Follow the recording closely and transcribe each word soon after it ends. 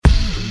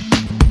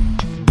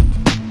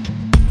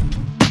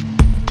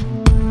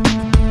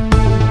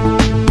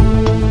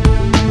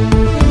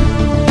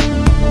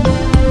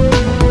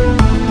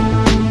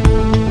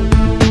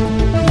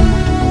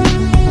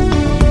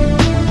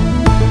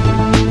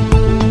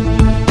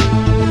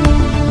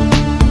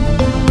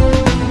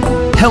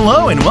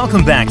Hello and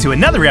welcome back to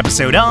another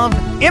episode of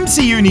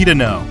MCU Need to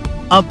Know,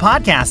 a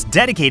podcast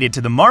dedicated to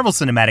the Marvel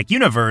Cinematic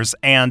Universe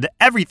and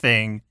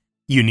everything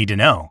you need to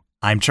know.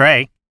 I'm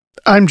Trey.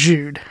 I'm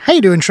Jude. How you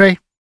doing, Trey?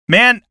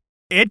 Man,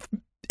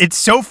 it's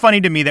so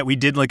funny to me that we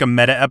did like a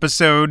meta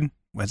episode,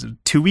 was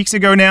it 2 weeks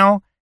ago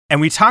now?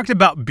 And we talked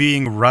about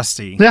being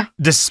rusty. Yeah.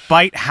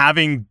 Despite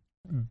having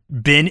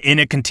been in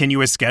a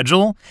continuous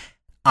schedule.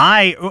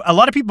 A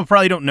lot of people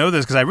probably don't know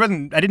this because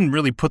I didn't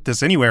really put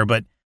this anywhere,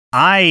 but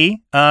I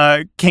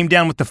came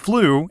down with the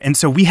flu, and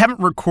so we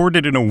haven't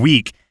recorded in a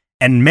week,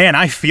 and man,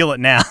 I feel it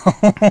now.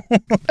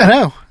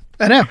 I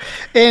know.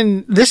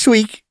 And this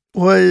week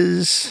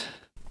was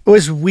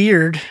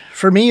weird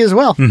for me as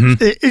well.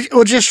 Mm-hmm.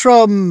 Well, just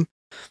from,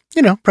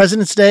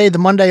 President's Day, the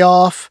Monday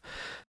off,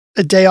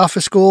 a day off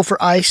of school for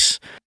ICE,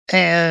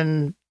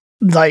 and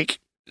it's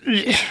like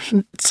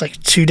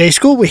 2-day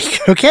school week.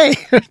 Okay,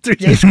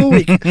 3-day school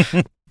week.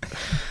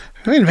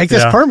 I'm going to make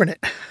this permanent.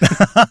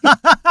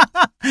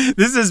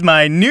 This is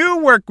my new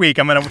work week.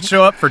 I'm going to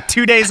show up for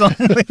 2 days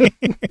only.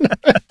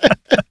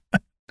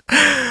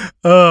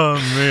 Oh,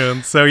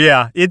 man. So,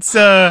 yeah, it's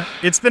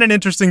been an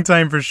interesting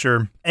time for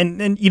sure.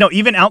 And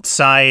even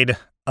outside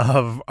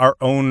of our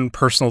own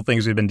personal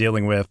things we've been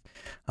dealing with,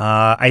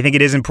 I think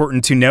it is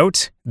important to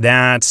note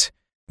that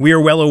we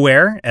are well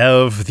aware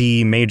of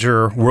the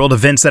major world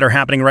events that are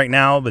happening right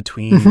now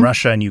between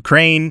Russia and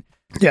Ukraine.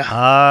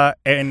 Yeah.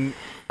 And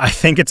I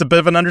think it's a bit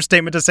of an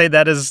understatement to say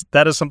that is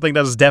something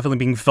that is definitely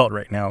being felt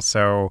right now.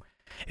 So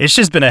it's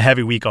just been a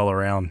heavy week all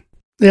around.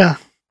 Yeah.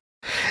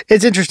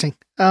 It's interesting.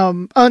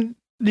 The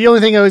only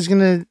thing I was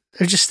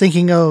just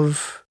thinking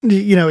of,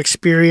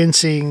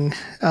 experiencing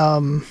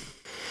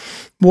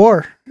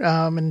war,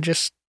 and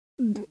just,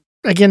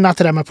 again, not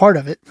that I'm a part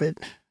of it, but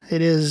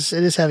it is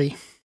heavy.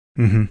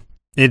 Mm-hmm.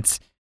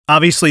 It's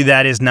obviously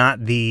that is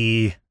not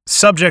the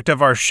subject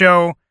of our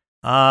show,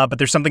 but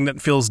there's something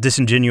that feels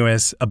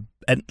disingenuous,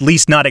 at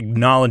least not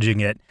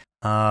acknowledging it.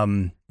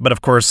 But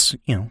of course,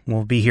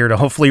 we'll be here to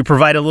hopefully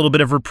provide a little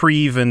bit of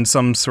reprieve and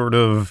some sort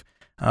of,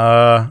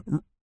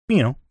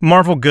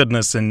 Marvel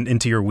goodness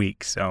into your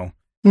week. So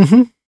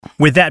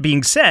with that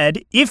being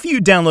said, if you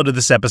downloaded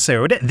this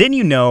episode, then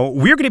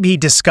we're going to be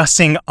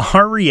discussing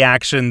our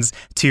reactions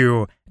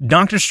to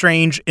Doctor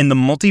Strange in the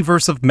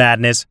Multiverse of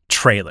Madness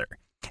trailer.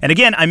 And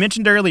again, I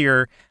mentioned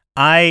earlier,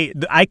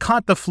 I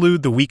caught the flu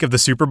the week of the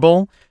Super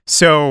Bowl,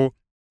 so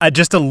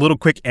just a little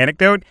quick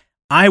anecdote,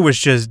 I was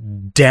just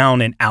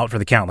down and out for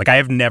the count. Like, I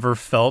have never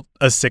felt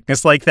a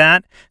sickness like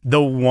that.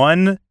 The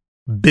one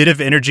bit of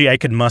energy I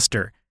could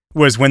muster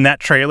was when that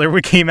trailer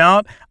came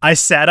out. I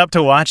sat up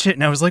to watch it,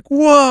 and I was like,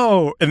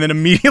 whoa, and then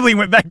immediately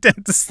went back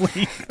down to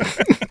sleep.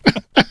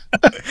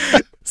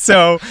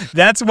 So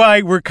that's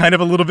why we're kind of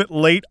a little bit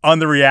late on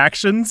the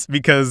reactions,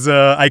 because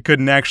I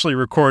couldn't actually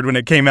record when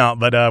it came out,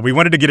 but we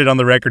wanted to get it on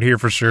the record here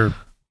for sure.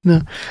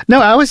 No,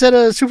 I was at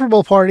a Super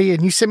Bowl party,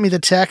 and you sent me the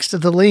text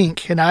of the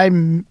link, and I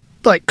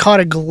caught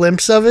a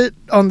glimpse of it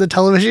on the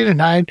television,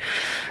 and I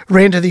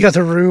ran to the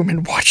other room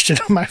and watched it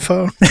on my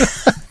phone.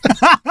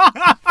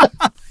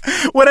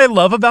 What I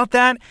love about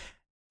that,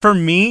 for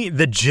me,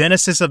 the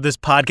genesis of this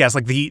podcast,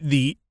 like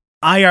the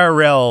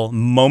IRL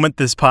moment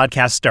this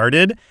podcast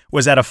started,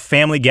 was at a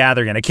family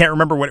gathering, and I can't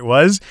remember what it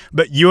was,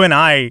 but you and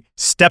I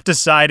stepped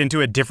aside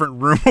into a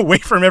different room away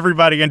from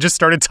everybody and just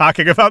started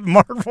talking about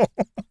Marvel.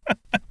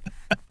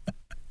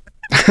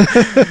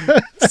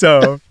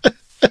 So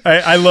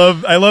I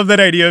love that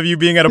idea of you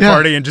being at a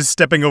party and just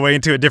stepping away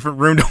into a different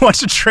room to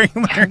watch a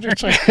trailer.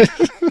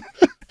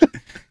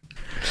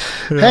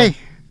 Hey,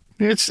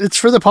 it's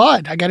for the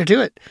pod. I got to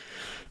do it.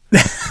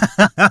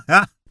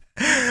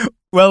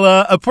 Well,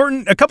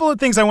 a couple of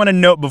things I want to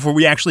note before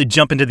we actually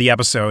jump into the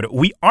episode.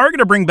 We are going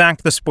to bring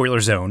back the spoiler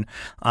zone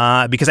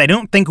because I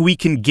don't think we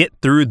can get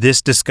through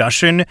this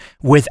discussion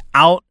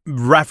without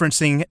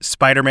referencing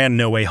Spider-Man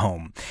No Way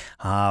Home,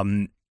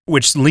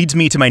 which leads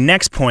me to my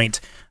next point.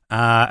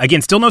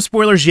 Again, still no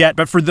spoilers yet,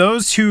 but for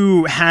those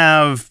who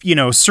have,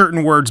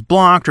 certain words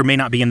blocked or may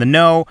not be in the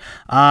know,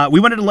 we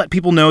wanted to let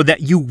people know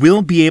that you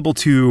will be able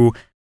to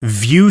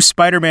view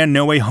Spider-Man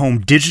No Way Home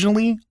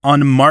digitally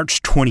on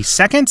March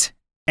 22nd.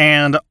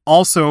 And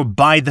also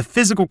buy the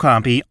physical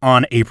copy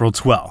on April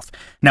 12th.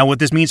 Now, what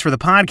this means for the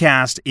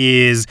podcast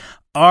is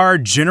our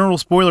general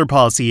spoiler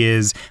policy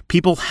is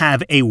people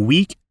have a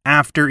week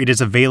after it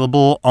is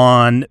available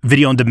on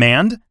video on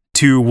demand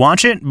to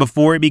watch it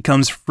before it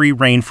becomes free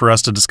reign for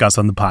us to discuss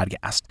on the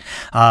podcast.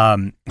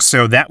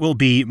 So that will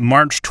be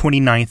March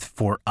 29th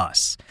for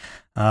us.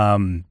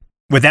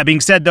 With that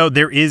being said, though,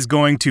 there is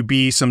going to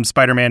be some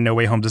Spider-Man No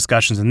Way Home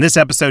discussions in this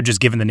episode,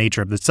 just given the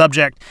nature of the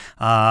subject.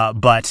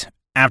 But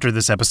after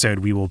this episode,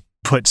 we will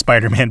put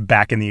Spider-Man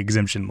back in the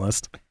exemption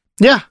list.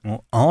 Yeah.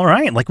 Well, all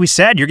right. Like we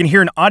said, you're going to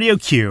hear an audio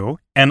cue,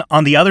 and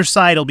on the other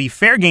side, it'll be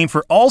fair game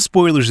for all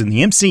spoilers in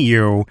the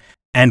MCU,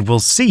 and we'll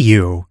see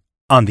you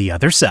on the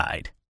other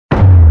side.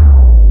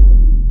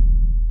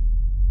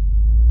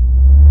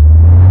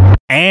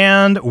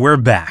 And we're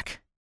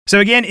back. So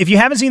again, if you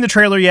haven't seen the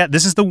trailer yet,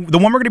 this is the one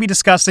we're going to be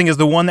discussing is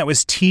the one that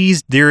was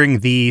teased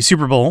during the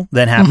Super Bowl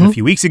that happened a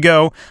few weeks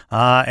ago,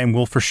 and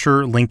we'll for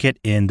sure link it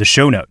in the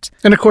show notes.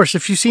 And of course,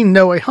 if you've seen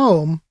No Way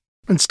Home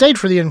and stayed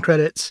for the end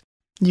credits,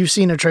 you've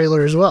seen a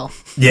trailer as well.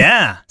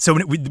 Yeah. So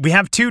we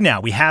have two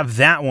now. We have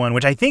that one,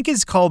 which I think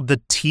is called the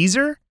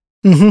teaser,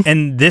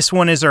 and this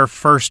one is our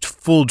first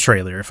full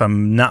trailer, if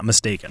I'm not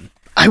mistaken.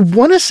 I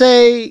want to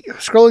say,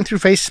 scrolling through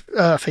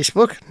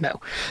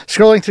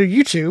scrolling through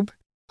YouTube,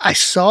 I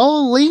saw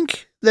a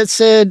link that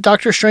said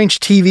Doctor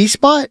Strange TV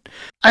spot.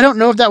 I don't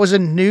know if that was a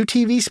new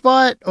TV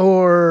spot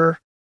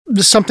or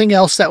something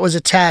else that was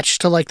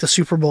attached to like the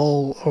Super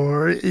Bowl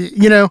or,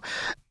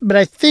 but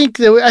I think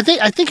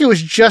it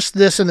was just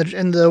this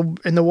in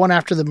the one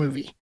after the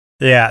movie.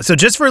 Yeah. So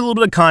just for a little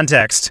bit of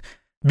context,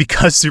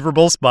 because Super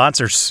Bowl spots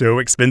are so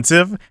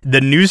expensive,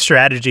 the new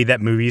strategy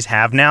that movies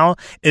have now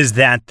is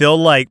that they'll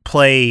like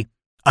play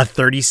a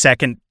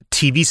 30-second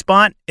TV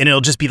spot and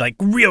it'll just be like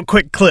real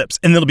quick clips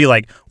and it'll be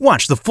like,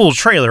 watch the full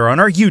trailer on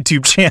our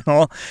YouTube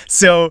channel.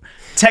 So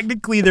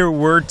technically there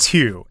were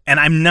two, and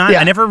I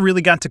never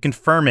really got to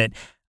confirm it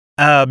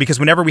because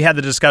whenever we had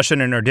the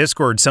discussion in our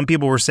Discord, some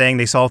people were saying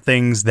they saw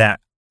things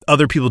that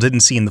other people didn't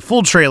see in the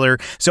full trailer.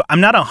 So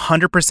I'm not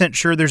 100%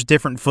 sure there's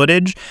different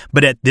footage,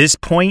 but at this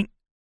point,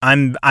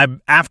 I'm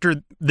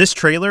after this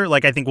trailer,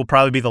 like I think will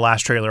probably be the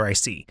last trailer I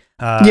see.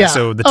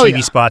 So the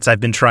TV spots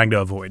I've been trying to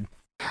avoid.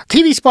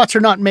 TV spots are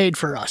not made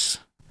for us.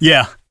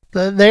 Yeah.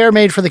 They are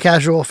made for the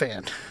casual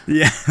fan.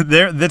 Yeah,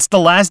 that's the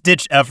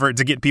last-ditch effort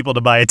to get people to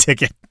buy a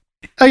ticket.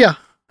 Oh, yeah.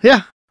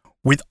 Yeah.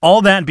 With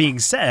all that being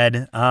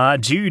said,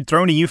 Jude,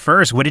 throwing to you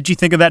first, what did you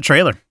think of that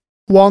trailer?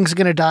 Wong's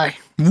gonna die.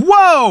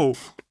 Whoa!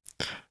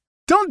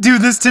 Don't do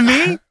this to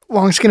me!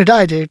 Wong's gonna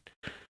die, dude.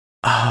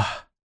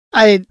 I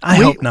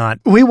hope not.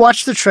 We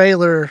watched the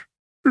trailer.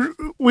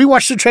 We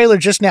watched the trailer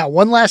just now,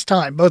 one last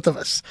time, both of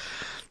us.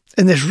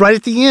 And this right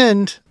at the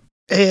end,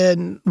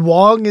 and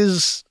Wong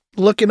is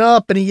looking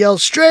up and he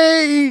yells,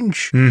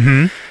 "Strange!"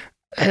 Mm-hmm.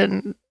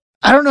 And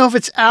I don't know if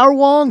it's our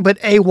Wong, but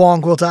a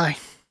Wong will die.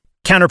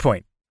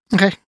 Counterpoint.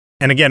 Okay.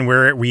 And again,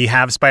 we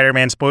have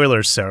Spider-Man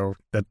spoilers, so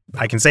that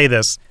I can say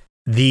this.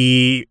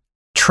 The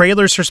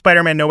trailers for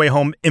Spider-Man No Way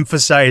Home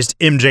emphasized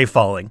MJ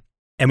falling.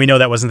 And we know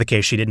that wasn't the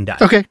case. She didn't die.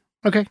 Okay.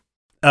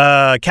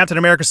 Captain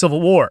America Civil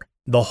War.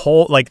 The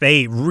whole,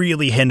 they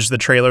really hinged the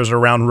trailers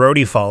around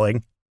Rhodey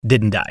falling.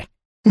 Didn't die.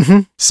 Mm-hmm.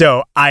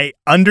 So I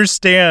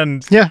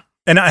understand. Yeah.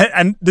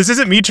 And this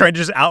isn't me trying to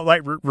just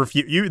outright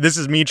refute you. This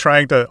is me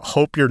trying to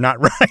hope you're not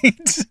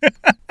right.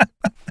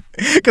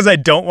 Because I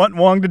don't want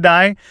Wong to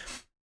die.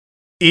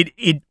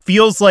 It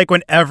feels like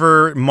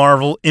whenever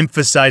Marvel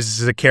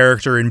emphasizes a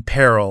character in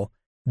peril,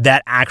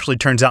 that actually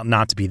turns out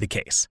not to be the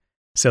case.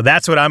 So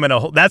that's where I'm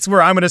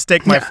gonna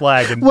stake my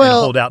flag and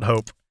hold out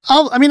hope.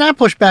 I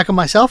push back on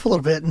myself a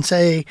little bit and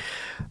say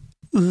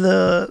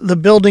the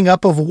building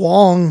up of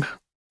Wong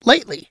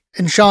lately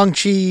in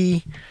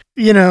Shang-Chi,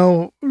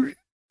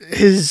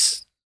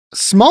 his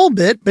small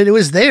bit, but it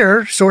was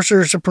there.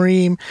 Sorcerer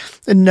Supreme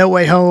and No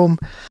Way Home.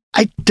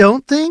 I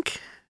don't think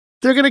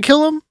they're gonna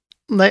kill him.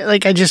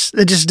 It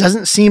just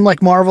doesn't seem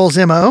like Marvel's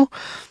MO.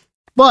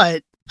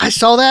 But I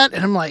saw that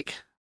and I'm like,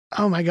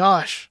 oh my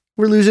gosh,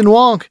 we're losing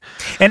Wong.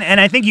 And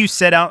I think you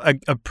set out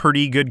a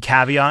pretty good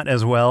caveat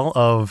as well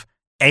of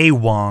a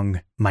Wong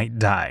might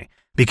die,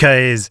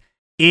 because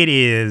it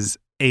is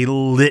a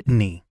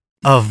litany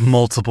of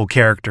multiple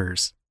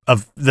characters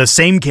of the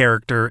same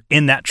character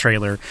in that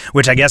trailer,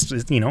 which I guess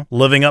is,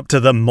 living up to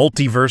the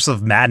Multiverse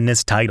of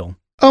Madness title.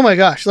 Oh my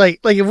gosh. Like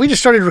if we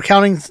just started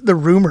recounting the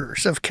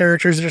rumors of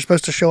characters that are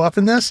supposed to show up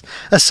in this,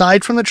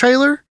 aside from the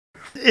trailer,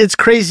 it's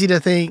crazy to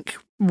think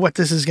what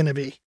this is going to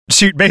be.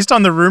 Shoot, based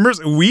on the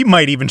rumors, we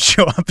might even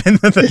show up in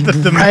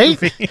the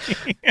right? movie.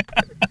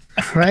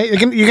 Right? You're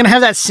going to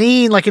have that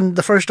scene like in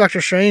the first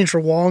Doctor Strange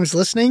where Wong's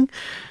listening,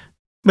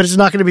 but it's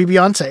not going to be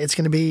Beyonce. It's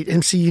going to be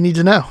MC You Need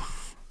to Know.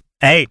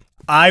 Hey,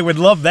 I would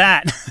love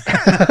that.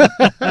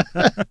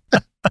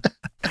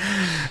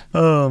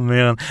 Oh,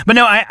 man. But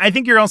no, I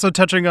think you're also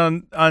touching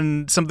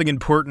on something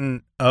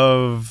important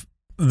of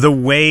the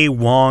way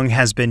Wong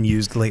has been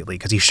used lately,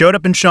 because he showed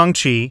up in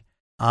Shang-Chi.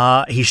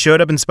 He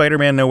showed up in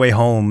Spider-Man No Way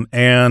Home,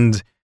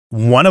 and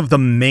one of the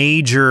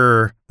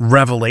major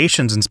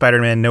revelations in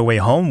Spider-Man No Way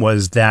Home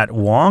was that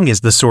Wong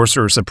is the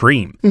Sorcerer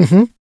Supreme.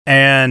 Mm-hmm.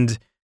 And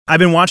I've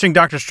been watching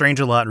Doctor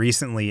Strange a lot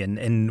recently,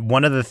 and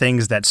one of the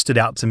things that stood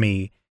out to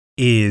me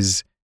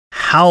is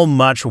how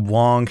much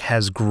Wong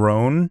has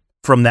grown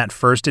from that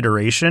first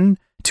iteration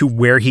to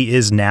where he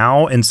is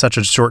now in such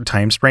a short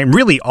time frame.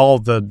 Really, all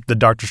the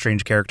Doctor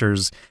Strange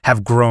characters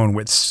have grown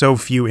with so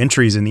few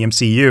entries in the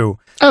MCU.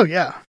 Oh,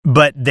 yeah.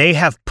 But they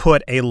have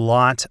put a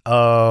lot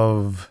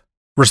of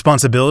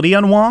responsibility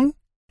on Wong,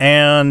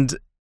 and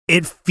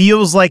it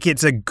feels like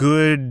it's a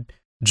good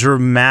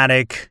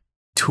dramatic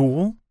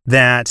tool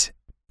that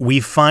we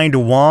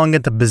find Wong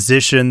at the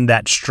position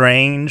that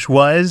Strange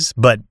was,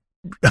 but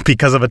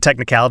because of a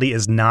technicality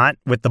is not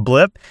with the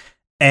blip,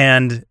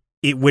 and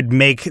it would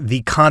make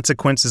the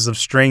consequences of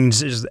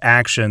Strange's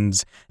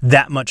actions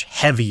that much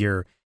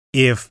heavier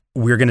if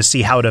we're going to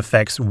see how it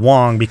affects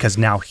Wong because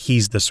now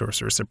he's the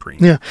Sorcerer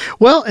Supreme. Yeah.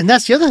 Well, and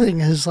that's the other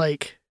thing is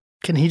like,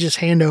 can he just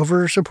hand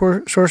over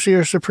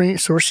Sorcerer Supreme?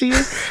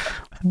 Sorcerer?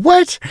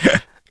 What?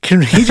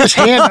 Can he just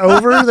hand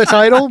over the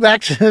title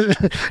back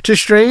to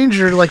Strange,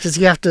 or like does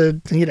he have to,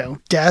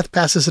 Death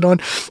passes it on?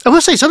 I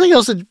will say something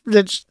else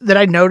that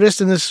I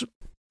noticed in this,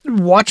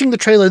 watching the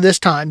trailer this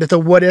time, that the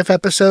What If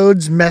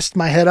episodes messed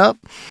my head up.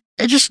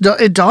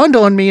 It dawned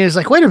on me as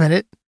like, wait a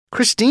minute,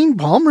 Christine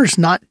Palmer's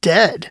not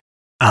dead.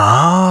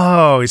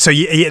 Oh, so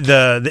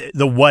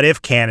the What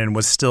If canon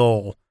was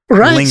still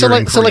right.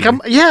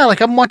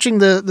 I'm watching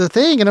the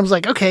thing, and I was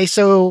like, okay,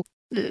 so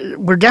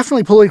we're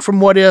definitely pulling from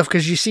What If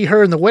because you see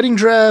her in the wedding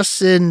dress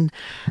and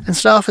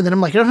stuff, and then I'm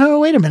like, oh no,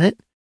 wait a minute,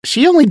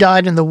 she only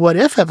died in the What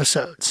If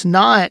episodes,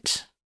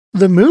 not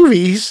the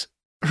movies,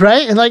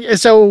 right? And like,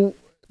 so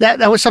that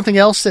was something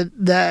else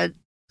that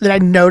I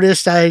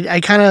noticed. I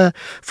kind of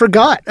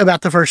forgot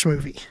about the first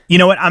movie. You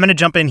know what? I'm going to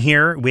jump in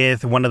here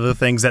with one of the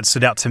things that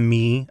stood out to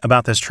me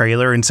about this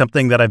trailer, and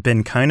something that I've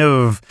been kind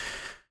of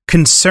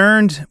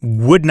concerned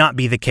would not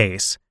be the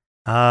case.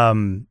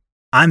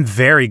 I'm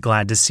very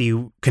glad to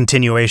see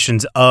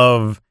continuations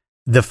of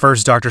the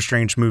first Doctor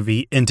Strange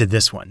movie into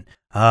this one.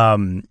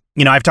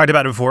 I've talked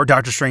about it before.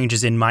 Doctor Strange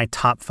is in my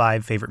top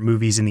 5 favorite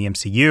movies in the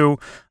MCU.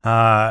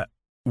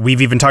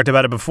 We've even talked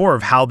about it before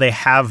of how they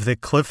have the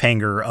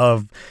cliffhanger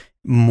of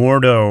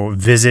Mordo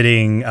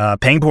visiting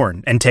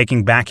Pangborn and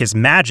taking back his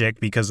magic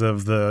because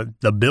of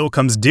the bill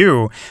comes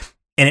due.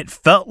 And it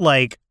felt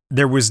like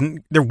there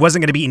wasn't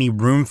going to be any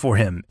room for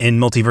him in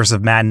Multiverse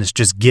of Madness,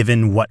 just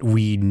given what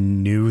we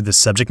knew the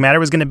subject matter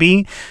was going to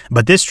be.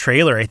 But this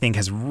trailer, I think,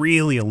 has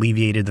really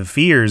alleviated the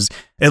fears,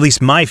 at least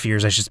my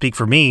fears, I should speak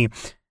for me.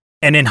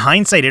 And in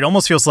hindsight, it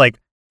almost feels like,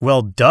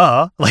 well,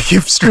 duh. Like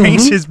if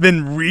Strange has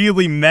been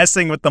really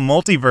messing with the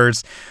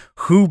multiverse,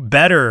 who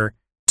better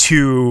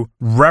to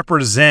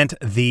represent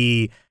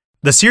the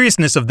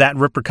seriousness of that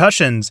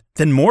repercussions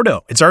than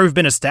Mordo? It's already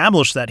been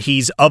established that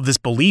he's of this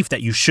belief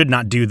that you should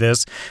not do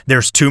this.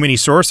 There's too many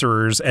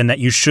sorcerers and that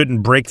you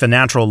shouldn't break the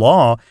natural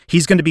law.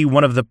 He's going to be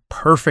one of the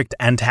perfect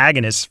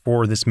antagonists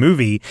for this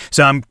movie.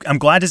 So I'm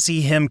glad to see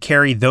him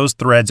carry those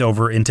threads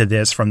over into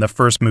this, from the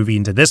first movie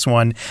into this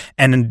one.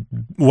 And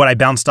what I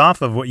bounced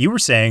off of what you were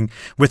saying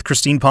with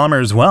Christine Palmer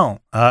as well.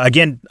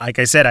 Again, like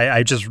I said,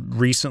 I just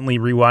recently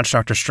rewatched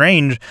Doctor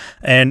Strange,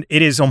 and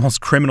it is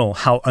almost criminal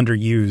how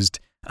underused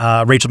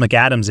Rachel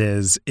McAdams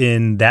is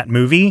in that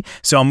movie.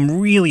 So I'm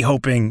really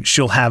hoping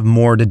she'll have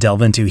more to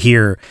delve into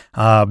here.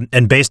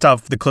 And based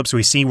off the clips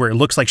we see where it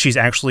looks like she's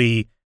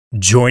actually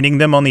joining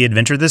them on the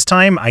adventure this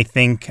time, I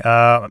think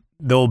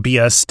there'll be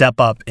a step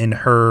up in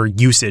her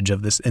usage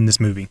of this in this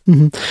movie.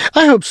 Mm-hmm.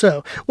 I hope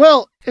so.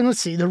 Well, and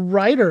let's see, the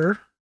writer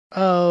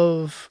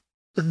of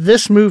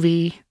this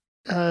movie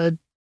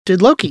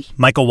did Loki.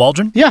 Michael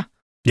Waldron? Yeah.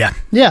 Yeah.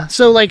 Yeah.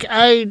 So like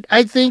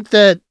I think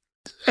that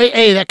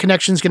A, that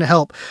connection's going to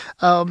help.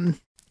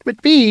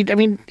 But B, I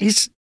mean,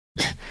 he's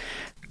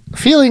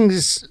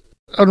feelings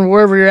on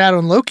wherever you're at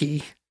on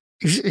Loki,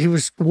 he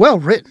was well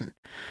written.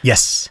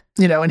 Yes.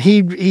 And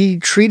he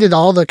treated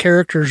all the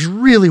characters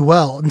really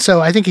well. And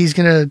so I think he's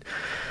going to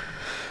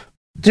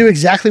do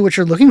exactly what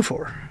you're looking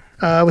for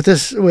with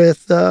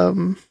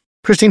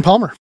Christine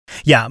Palmer.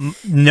 Yeah.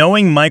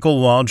 Knowing Michael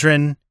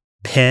Waldron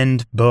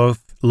penned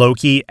both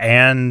Loki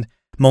and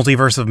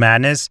Multiverse of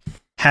Madness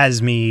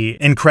has me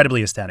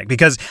incredibly ecstatic,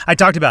 because I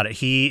talked about it.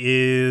 He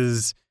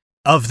is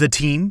of the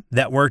team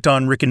that worked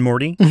on Rick and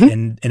Morty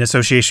in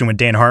association with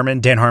Dan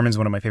Harmon. Dan Harmon's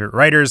one of my favorite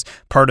writers,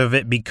 part of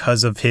it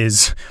because of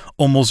his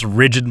almost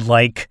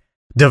rigid-like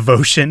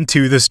devotion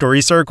to the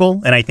story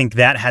circle. And I think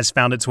that has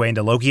found its way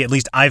into Loki. At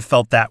least I've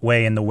felt that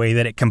way in the way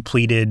that it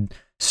completed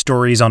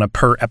stories on a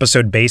per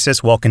episode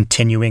basis while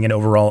continuing an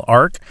overall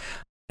arc.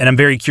 And I'm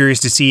very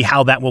curious to see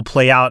how that will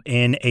play out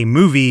in a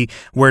movie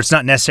where it's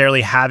not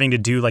necessarily having to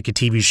do like a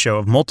TV show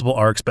of multiple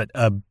arcs, but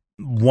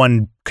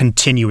one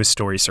continuous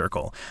story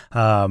circle.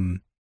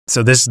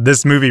 So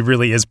this movie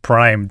really is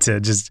primed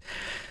to just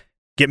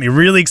get me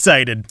really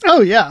excited.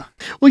 Oh, yeah.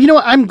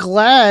 Well, I'm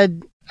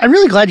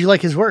really glad you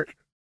like his work.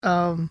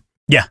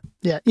 Yeah.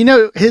 Yeah.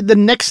 The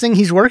next thing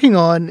he's working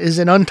on is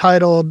an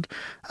untitled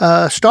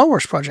Star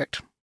Wars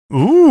project.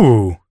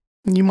 Ooh.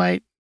 You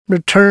might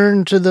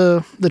return to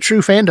the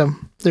true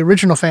fandom, the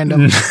original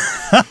fandom.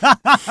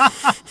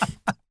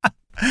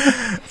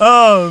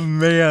 Oh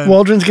man,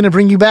 Waldron's gonna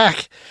bring you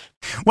back.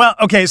 Well,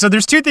 okay, so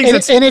there's two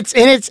things, and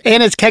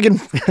it's Kegan.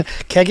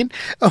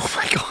 Oh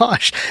my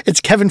gosh,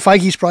 it's Kevin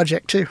Feige's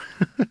project too.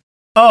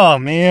 Oh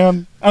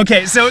man.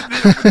 Okay, so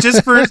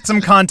just for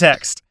some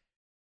context,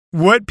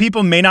 what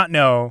people may not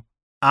know,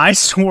 I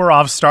swore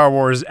off Star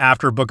Wars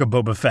after Book of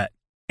Boba Fett,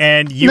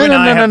 and you and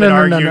I have been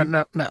arguing.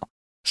 No.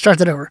 Start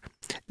that over.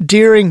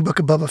 During Book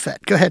of Boba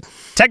Fett. Go ahead.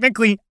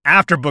 Technically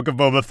after Book of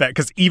Boba Fett,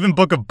 because even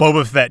Book of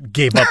Boba Fett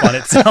gave up on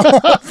itself.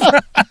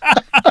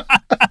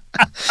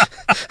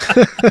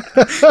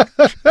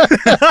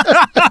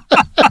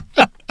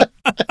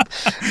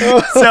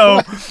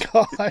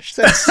 Oh my gosh,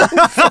 that's so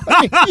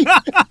funny.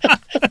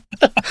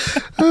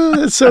 Oh,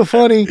 that's so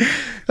funny.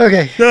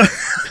 Okay.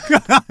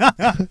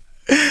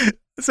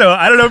 So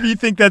I don't know if you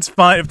think that's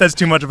fine, if that's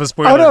too much of a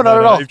spoiler. Oh, no, not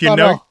at all. If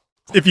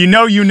you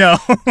know, you know.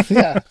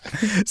 Yeah.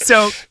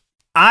 So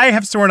I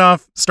have sworn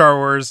off Star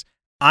Wars.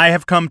 I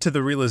have come to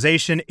the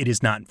realization it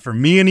is not for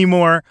me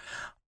anymore.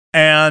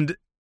 And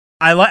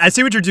I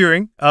see what you're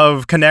doing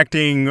of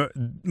connecting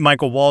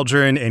Michael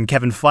Waldron and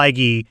Kevin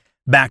Feige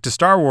back to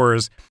Star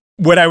Wars.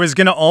 What I was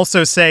going to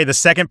also say, the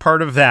second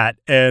part of that,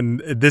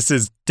 and this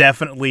is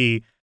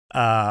definitely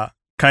kind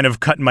of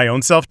cutting my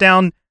own self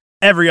down,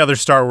 every other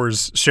Star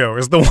Wars show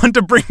is the one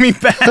to bring me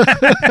back.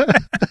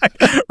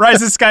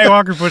 Rise of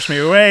Skywalker pushed me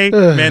away.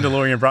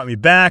 Mandalorian brought me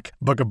back.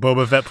 Book of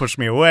Boba Fett pushed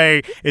me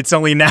away. It's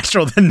only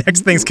natural the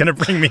next thing's going to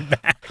bring me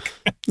back.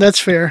 That's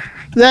fair.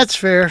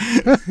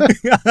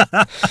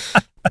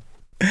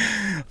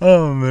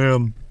 Oh,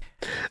 man.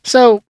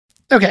 So,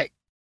 okay.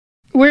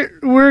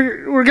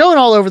 We're going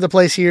all over the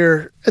place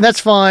here, and that's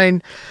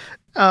fine.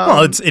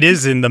 Well, it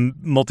is in the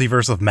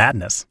multiverse of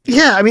madness.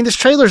 Yeah, I mean, this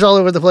trailer's all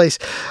over the place.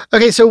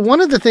 Okay, so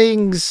one of the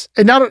things,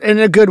 and not in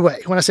a good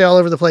way when I say all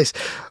over the place,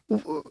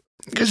 because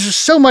there's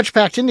so much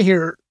packed into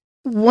here.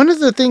 One of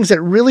the things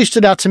that really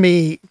stood out to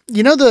me,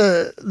 you know,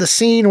 the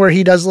scene where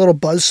he does a little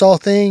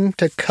buzzsaw thing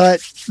to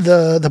cut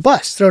the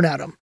bus thrown at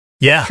him.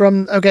 Yeah.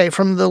 From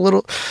the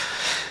little,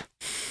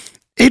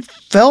 it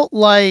felt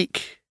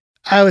like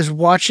I was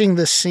watching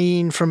the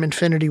scene from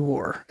Infinity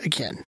War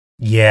again.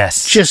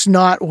 Yes. Just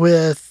not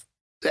with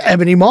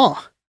Ebony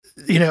Maw.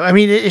 You know, I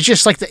mean, it's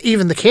just like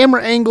even the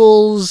camera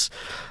angles,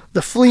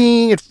 the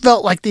fleeing, it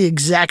felt like the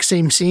exact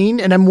same scene.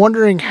 And I'm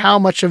wondering how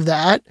much of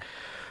that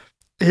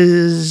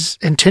is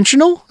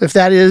intentional. If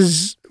that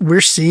is,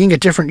 we're seeing a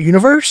different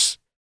universe.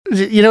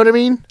 You know what I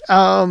mean?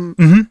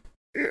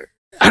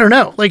 I don't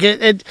know. Like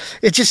it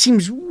just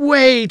seems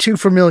way too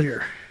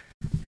familiar.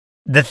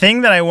 The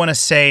thing that I want to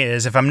say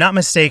is, if I'm not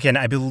mistaken,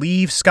 I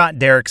believe Scott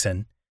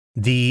Derrickson,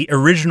 the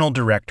original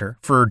director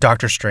for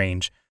Doctor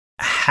Strange,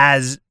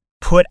 has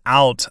put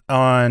out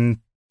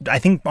on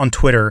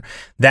Twitter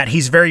that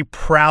he's very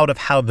proud of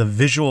how the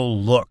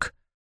visual look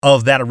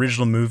of that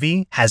original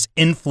movie has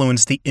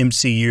influenced the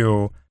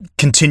MCU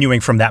continuing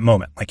from that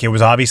moment. Like, it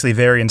was obviously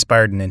very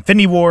inspired in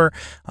Infinity War.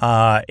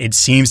 It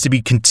seems to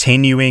be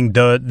continuing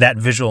that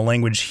visual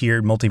language here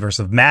in Multiverse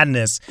of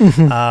Madness.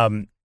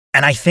 And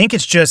I think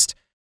it's just,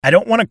 I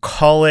don't want to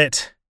call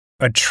it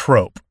a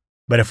trope,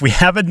 but if we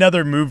have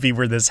another movie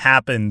where this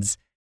happens,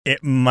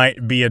 it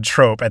might be a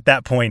trope at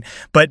that point.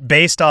 But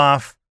based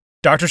off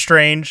Doctor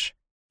Strange,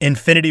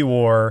 Infinity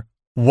War,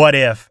 What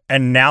If,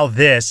 and now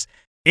this,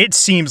 it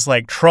seems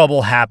like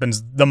trouble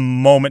happens the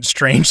moment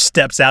Strange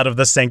steps out of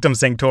the Sanctum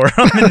Sanctorum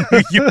in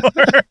New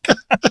York.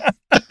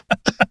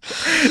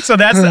 So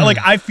that's like,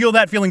 I feel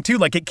that feeling too.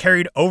 Like, it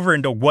carried over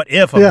into What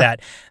If of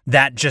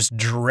that just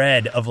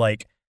dread of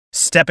like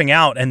stepping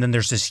out, and then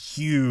there's this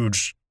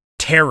huge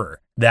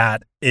terror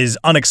that is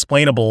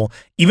unexplainable,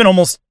 even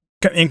almost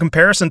in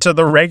comparison to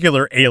the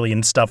regular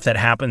alien stuff that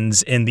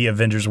happens in the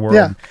Avengers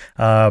world.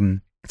 Yeah.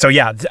 So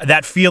yeah,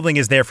 that feeling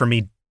is there for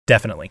me,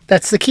 definitely.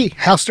 That's the key.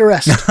 House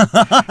arrest.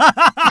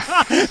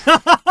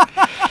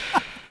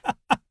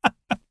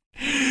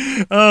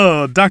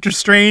 Oh, Doctor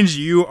Strange,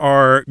 you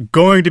are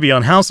going to be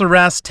on house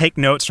arrest. Take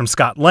notes from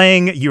Scott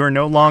Lang. You are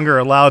no longer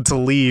allowed to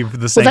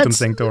leave the Sanctum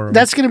Sanctorum.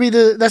 That's going to be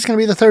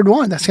the third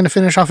one. That's going to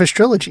finish off his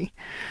trilogy.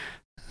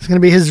 It's going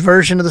to be his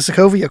version of the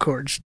Sokovia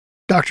Accords.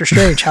 Doctor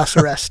Strange, house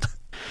arrest.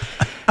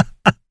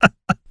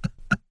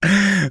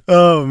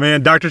 Oh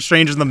man, Doctor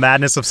Strange and the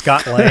madness of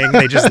Scott Lang.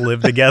 They just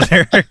live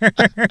together.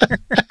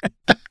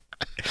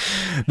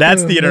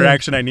 That's the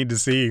interaction I need to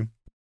see.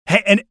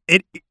 Hey, and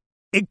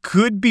it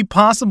could be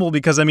possible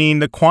because, I mean,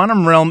 the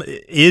quantum realm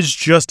is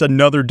just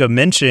another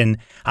dimension.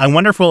 I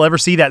wonder if we'll ever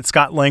see that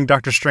Scott Lang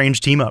Doctor Strange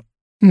team up.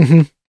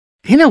 Mm-hmm.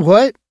 You know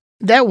what?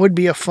 That would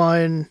be a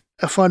fun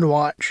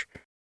watch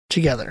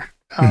together.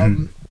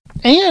 And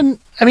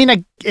I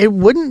mean, it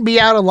wouldn't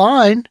be out of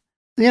line,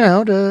 you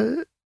know,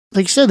 to,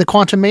 like you said, the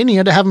Quantum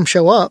Mania, to have him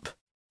show up.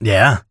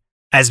 Yeah.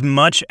 As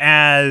much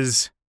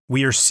as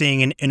we are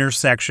seeing an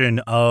intersection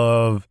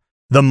of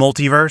the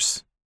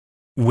multiverse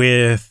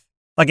with,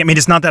 like, I mean,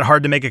 it's not that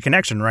hard to make a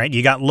connection, right?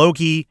 You got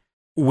Loki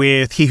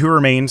with He Who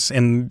Remains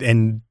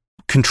and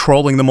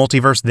controlling the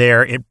multiverse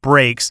there. It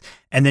breaks.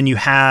 And then you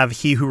have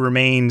He Who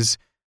Remains,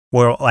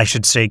 well, I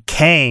should say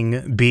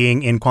Kang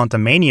being in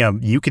Quantumania.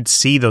 You could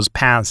see those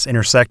paths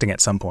intersecting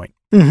at some point.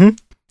 Mm-hmm.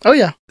 Oh,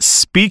 yeah.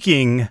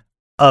 Speaking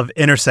of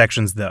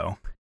intersections, though,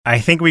 I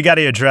think we got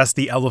to address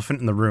the elephant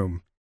in the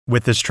room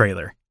with this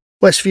trailer.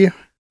 Westview.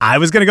 I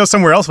was going to go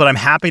somewhere else, but I'm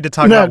happy to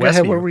talk about Westview.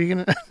 Ahead. Where were you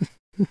going to?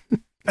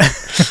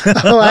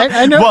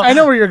 I know. Well, I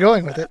know where you're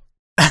going with it.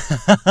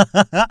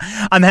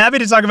 I'm happy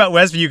to talk about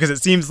Westview because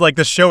it seems like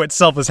the show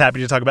itself is happy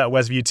to talk about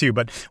Westview too,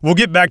 but we'll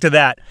get back to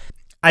that.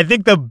 I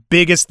think the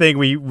biggest thing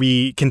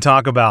we can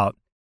talk about,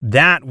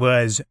 that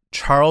was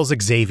Charles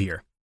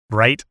Xavier,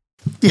 right?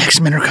 The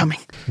X-Men are coming.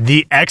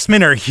 The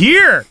X-Men are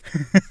here.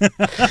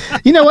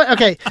 You know what?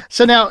 Okay.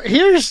 So now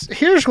here's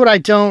what I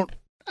don't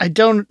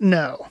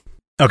know.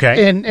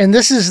 Okay. And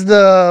this is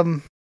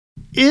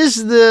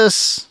is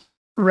this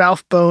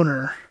Ralph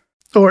Bohner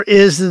Or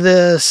is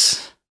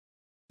this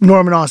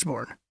Norman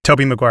Osborn?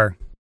 Tobey Maguire.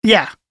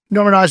 Yeah,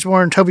 Norman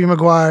Osborn, Tobey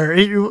Maguire.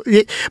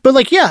 But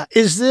like, yeah,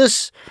 is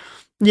this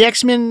the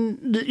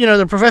X-Men,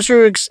 the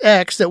Professor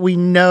X that we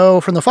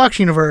know from the Fox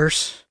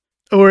universe,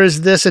 or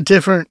is this a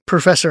different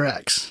Professor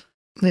X?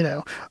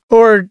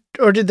 Or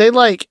did they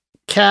like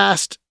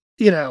cast,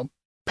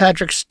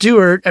 Patrick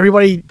Stewart?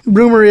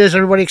 Rumor is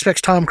everybody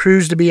expects Tom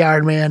Cruise to be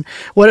Iron Man.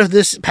 What if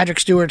this Patrick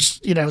Stewart's,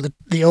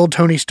 the old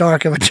Tony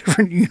Stark of a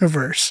different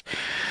universe?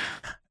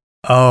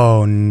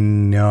 Oh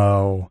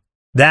no.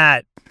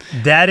 That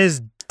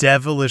is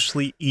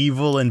devilishly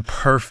evil and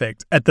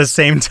perfect at the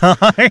same time.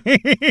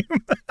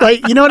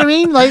 Like, you know what I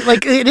mean?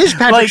 Like it is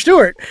Patrick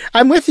Stewart.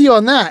 I'm with you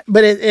on that,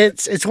 but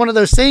it's one of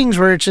those things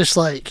where it's just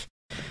like,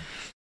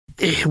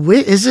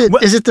 is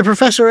it the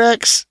Professor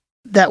X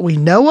that we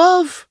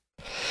know of?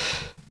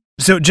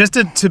 So just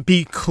to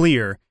be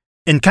clear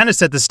and kind of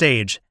set the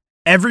stage,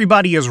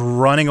 everybody is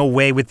running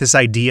away with this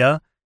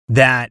idea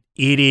that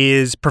it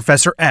is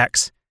Professor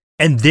X,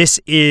 and this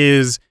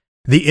is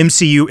the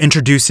MCU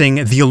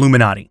introducing the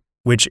Illuminati,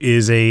 which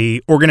is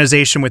a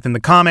organization within the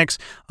comics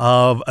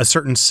of a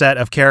certain set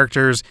of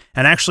characters.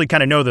 And I actually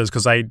kind of know those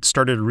because I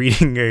started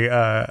reading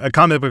a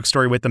comic book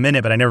story with them in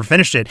it, but I never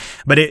finished it.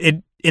 But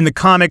it in the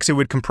comics, it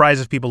would comprise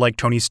of people like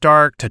Tony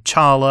Stark,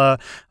 T'Challa,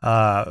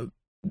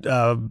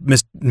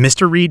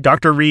 Mr. Reed,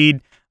 Dr.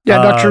 Reed.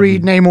 Yeah, Dr.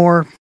 Reed,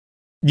 Namor.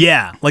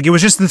 Yeah, like it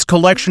was just this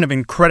collection of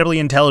incredibly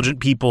intelligent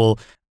people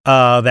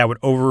that would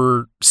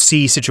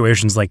oversee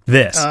situations like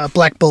this.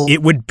 Black Bolt.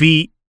 It would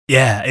be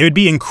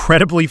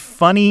incredibly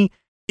funny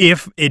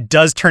if it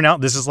does turn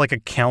out this is like a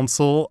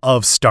council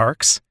of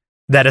Starks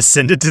that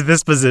ascended to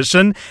this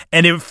position,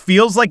 and it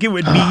feels like it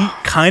would be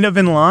kind of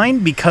in line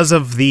because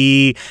of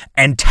the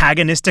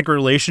antagonistic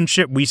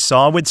relationship we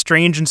saw with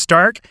Strange and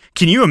Stark.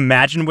 Can you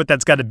imagine what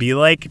that's got to be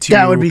like?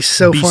 That would be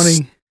so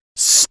funny.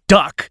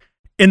 Stuck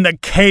in the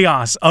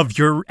chaos of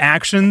your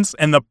actions,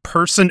 and the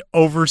person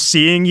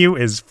overseeing you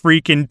is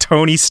freaking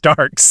Tony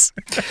Starks.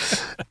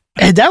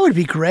 And that would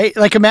be great.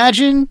 Like,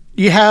 imagine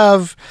you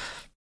have...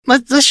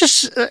 Let's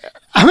just...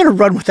 I'm going to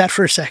run with that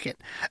for a second.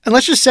 And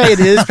let's just say it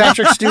is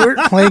Patrick Stewart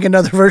playing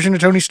another version of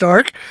Tony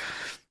Stark.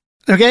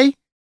 Okay?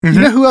 Mm-hmm. You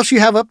know who else you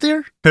have up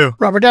there? Who?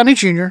 Robert Downey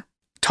Jr.,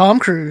 Tom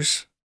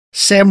Cruise,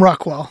 Sam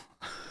Rockwell.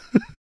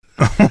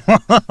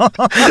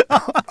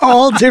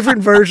 All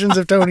different versions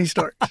of Tony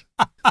Stark.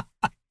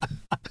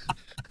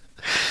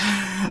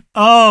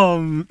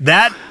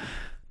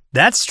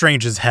 That's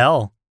strange as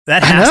hell.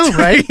 That has to,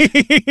 right?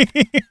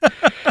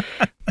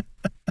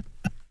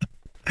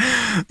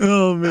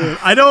 Oh man,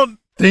 I don't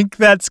think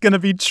that's gonna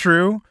be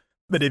true,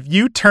 but if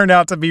you turn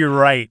out to be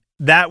right,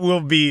 that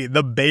will be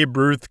the Babe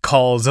Ruth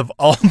calls of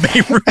all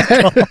Babe Ruth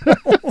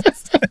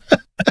calls.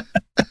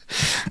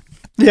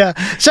 Yeah,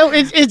 so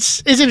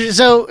it's interesting.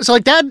 So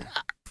like that,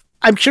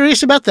 I'm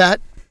curious about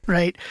that.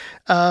 Right,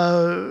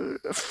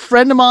 a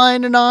friend of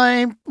mine and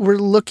I were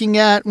looking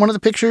at one of the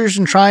pictures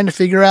and trying to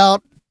figure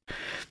out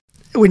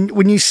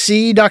when you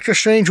see Doctor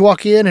Strange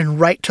walk in and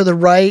right to the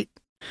right.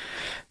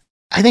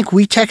 I think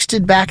we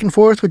texted back and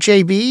forth with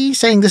JB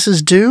saying this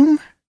is Doom,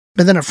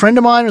 but then a friend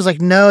of mine was like,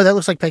 "No, that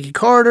looks like Peggy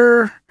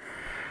Carter."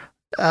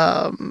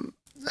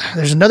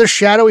 There's another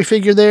shadowy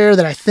figure there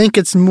that I think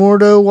it's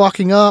Mordo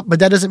walking up, but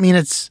that doesn't mean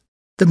it's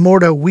the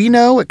Mordo we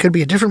know. It could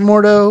be a different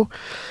Mordo.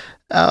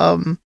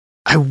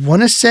 I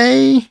want to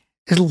say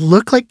it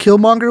looked like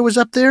Killmonger was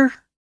up there.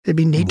 It'd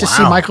be neat to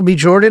see Michael B.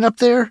 Jordan up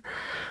there.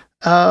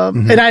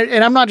 And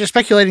I'm not just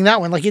speculating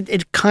that one. Like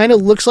it kind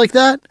of looks like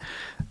that.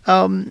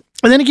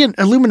 And then again,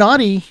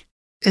 Illuminati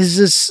is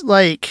this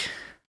like,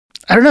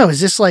 I don't know.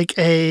 Is this like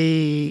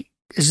is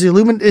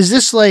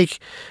this like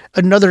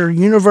another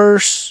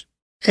universe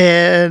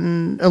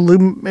and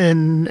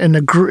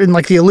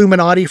like the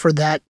Illuminati for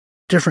that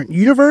different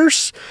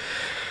universe?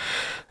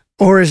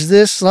 Or is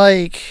this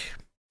like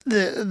or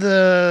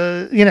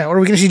are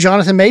we going to see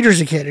Jonathan Majors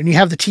again? And you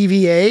have the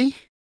TVA,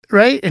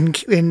 right?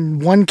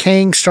 And one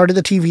Kang started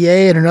the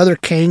TVA and another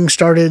Kang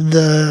started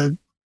the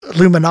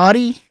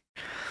Illuminati.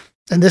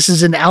 And this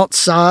is an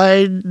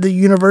outside the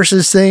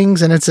universe's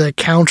things, and it's a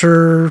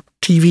counter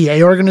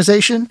TVA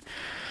organization.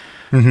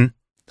 Mm-hmm.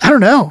 I don't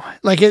know.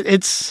 Like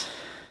it's,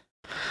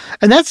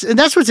 and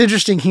that's what's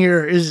interesting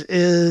here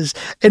is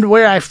and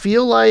where I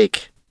feel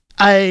like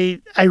I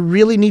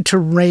really need to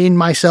rein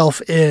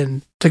myself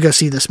in to go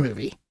see this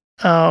movie.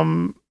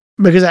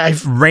 Because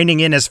I've reining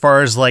in as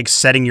far as like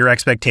setting your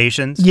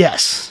expectations.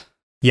 Yes.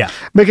 Yeah.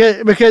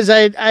 Because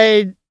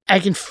I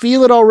can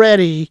feel it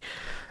already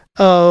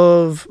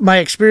of my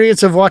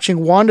experience of watching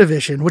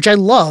WandaVision, which I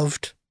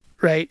loved,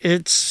 right?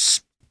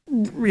 It's,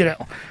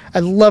 I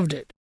loved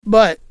it.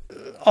 But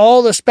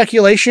all the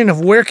speculation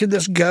of where could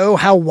this go?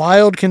 How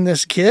wild can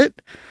this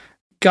get?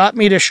 Got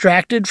me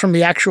distracted from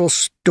the actual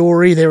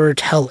story they were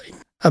telling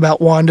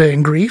about Wanda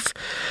and grief.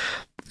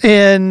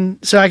 And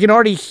so I can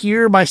already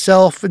hear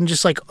myself and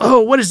just like,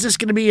 oh, what is this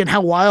going to be and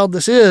how wild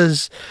this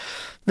is,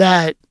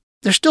 that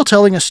they're still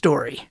telling a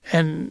story.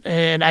 And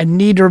I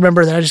need to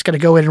remember that I just got to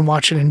go in and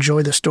watch and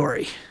enjoy the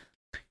story.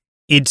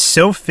 It's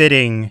so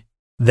fitting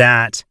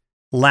that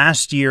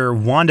last year,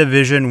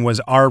 WandaVision was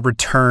our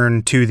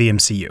return to the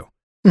MCU.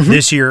 Mhm.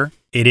 This year,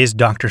 it is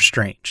Doctor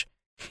Strange.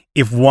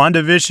 If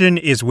WandaVision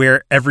is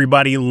where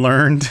everybody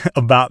learned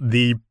about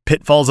the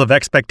pitfalls of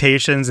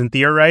expectations and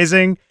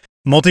theorizing,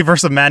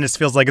 Multiverse of Madness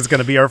feels like it's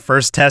going to be our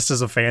first test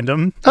as a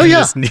fandom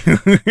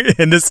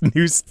in this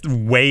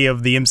new way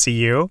of the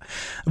MCU.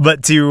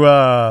 But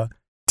to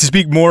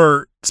speak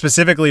more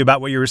specifically about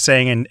what you were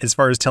saying, and as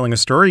far as telling a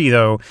story,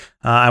 though,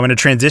 I want to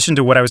transition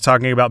to what I was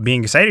talking about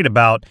being excited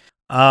about.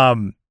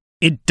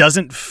 It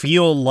doesn't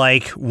feel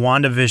like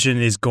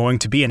WandaVision is going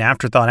to be an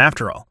afterthought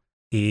after all.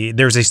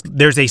 There's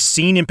a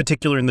scene in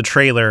particular in the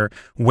trailer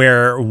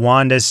where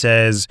Wanda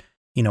says,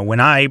 you know, when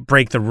I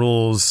break the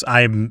rules,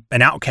 I'm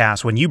an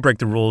outcast. When you break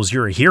the rules,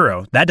 you're a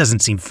hero. That doesn't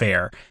seem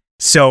fair.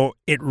 So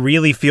it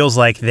really feels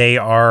like they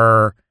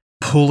are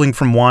pulling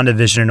from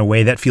WandaVision in a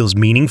way that feels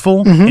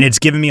meaningful. Mhm. And it's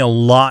given me a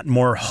lot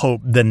more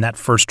hope than that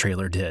first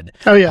trailer did.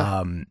 Oh,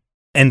 yeah.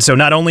 And so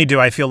not only do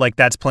I feel like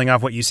that's playing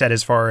off what you said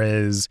as far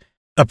as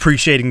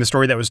appreciating the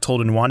story that was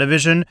told in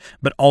WandaVision,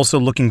 but also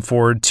looking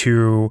forward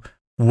to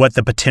what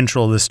the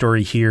potential of the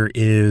story here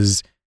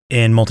is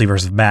in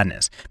Multiverse of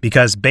Madness.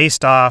 Because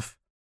based off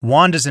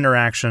Wanda's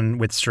interaction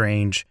with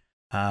Strange,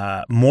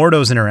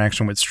 Mordo's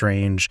interaction with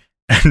Strange,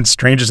 and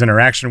Strange's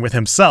interaction with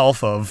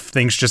himself of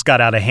things just got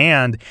out of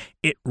hand,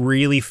 it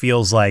really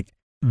feels like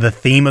the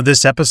theme of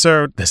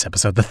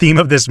the theme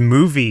of this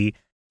movie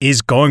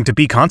is going to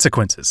be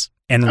consequences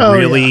and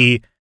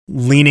really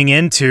leaning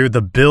into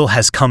the bill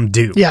has come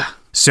due. Yeah.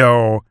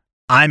 So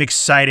I'm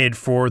excited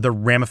for the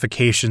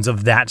ramifications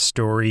of that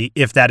story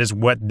if that is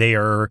what they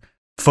are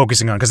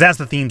focusing on, because that's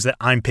the themes that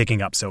I'm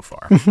picking up so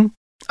far. Mm-hmm.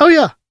 Oh,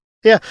 yeah.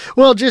 Yeah.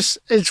 Well, just,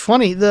 it's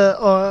funny.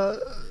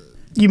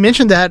 You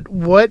mentioned that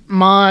what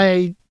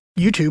my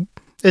YouTube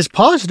is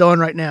paused on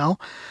right now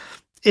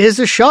is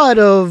a shot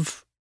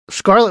of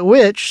Scarlet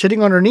Witch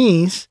sitting on her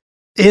knees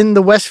in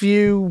the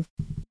Westview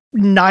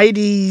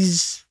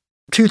 90s,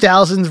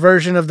 2000s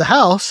version of the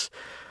house,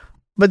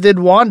 but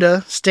then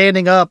Wanda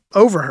standing up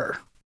over her,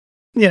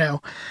 you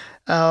know.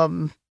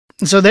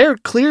 So they're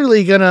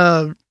clearly going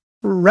to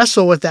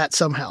wrestle with that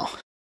somehow.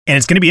 And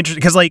it's going to be interesting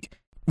because, like,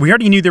 we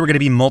already knew there were going to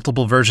be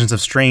multiple versions of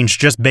Strange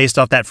just based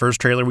off that first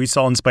trailer we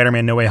saw in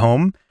Spider-Man No Way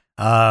Home.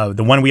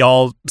 The one we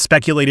all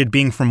speculated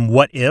being from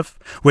What If,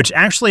 which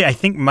actually I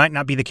think might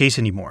not be the case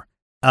anymore.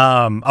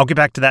 I'll get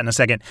back to that in a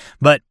second.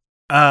 But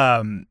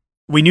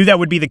we knew that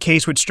would be the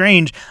case with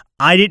Strange.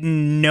 I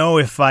didn't know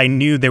if I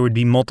knew there would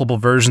be multiple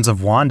versions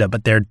of Wanda,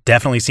 but there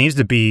definitely seems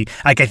to be.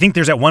 Like, I think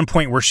there's at one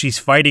point where she's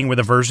fighting with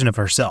a version of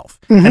herself.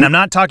 Mm-hmm. And I'm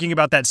not talking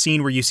about that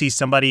scene where you see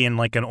somebody in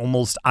like an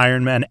almost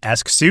Iron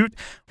Man-esque suit,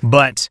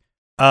 but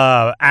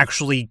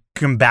actually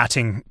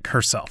combating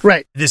herself.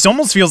 Right. This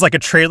almost feels like a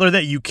trailer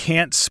that you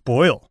can't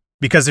spoil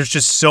because there's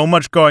just so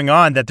much going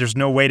on that there's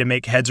no way to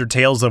make heads or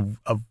tails of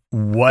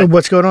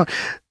what's going on.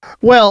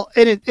 Well,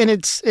 and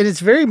it's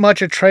very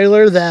much a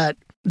trailer that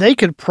they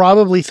could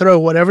probably throw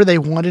whatever they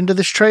want into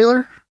this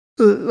trailer.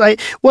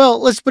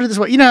 Let's put it this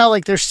way. You know how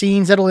like there's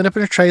scenes that'll end up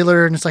in a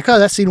trailer and it's like, oh,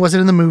 that scene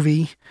wasn't in the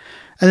movie.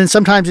 And then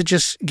sometimes it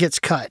just gets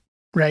cut,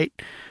 right?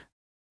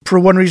 For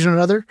one reason or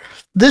another.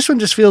 This one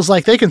just feels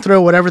like they can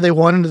throw whatever they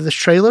want into this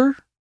trailer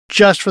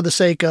just for the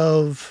sake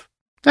of,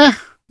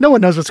 no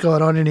one knows what's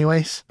going on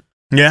anyways.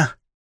 Yeah.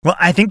 Well,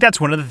 I think that's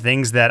one of the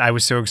things that I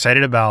was so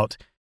excited about.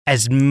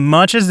 As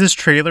much as this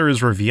trailer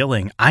is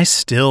revealing, I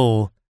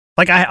still,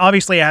 like, I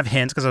obviously have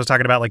hints because I was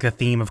talking about like the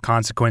theme of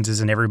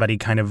consequences and everybody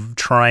kind of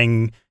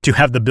trying to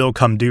have the bill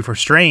come due for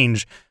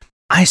Strange.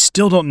 I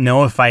still don't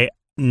know if I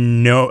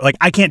know, like,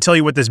 I can't tell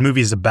you what this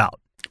movie is about.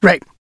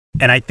 Right.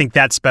 And I think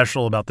that's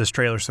special about this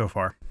trailer so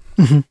far.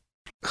 Mm-hmm.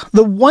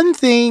 The one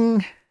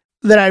thing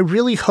that I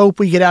really hope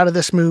we get out of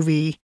this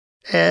movie,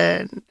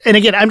 and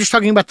again, I'm just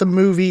talking about the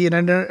movie, and I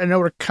know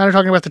we're kind of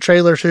talking about the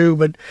trailer too,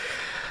 but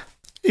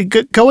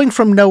going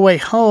from No Way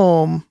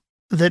Home,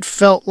 that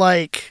felt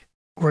like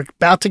we're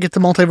about to get the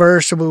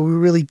multiverse, but we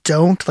really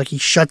don't. Like he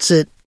shuts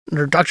it,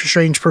 or Doctor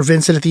Strange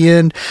prevents it at the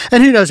end,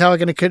 and who knows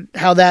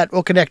how that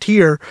will connect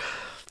here.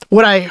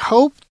 What I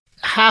hope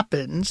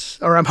happens,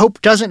 or I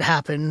hope doesn't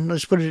happen,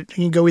 let's put it,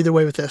 you can go either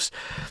way with this.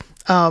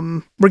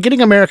 We're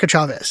getting America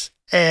Chavez,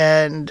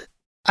 and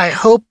I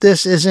hope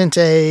this isn't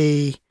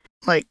a,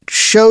 like,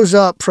 shows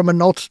up from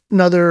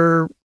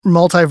another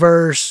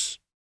multiverse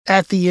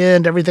at the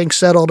end, everything's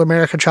settled,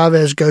 America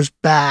Chavez goes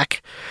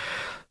back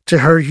to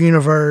her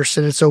universe,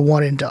 and it's a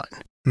one and done.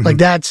 Mm-hmm. Like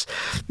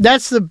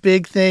that's the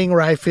big thing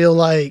where I feel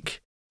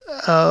like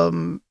I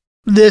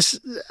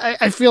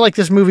feel like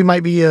this movie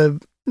might be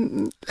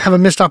have a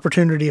missed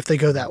opportunity if they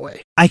go that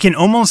way. I can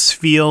almost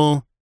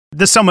feel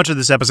this. So much of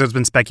this episode's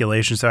been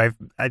speculation, so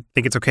I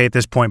think it's okay at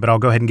this point, but I'll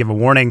go ahead and give a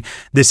warning.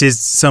 This is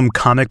some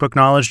comic book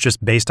knowledge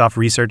just based off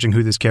researching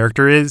who this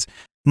character is.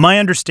 My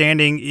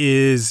understanding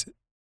is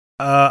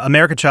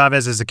America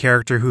Chavez is a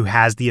character who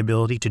has the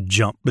ability to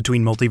jump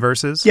between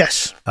multiverses.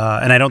 Yes.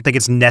 And I don't think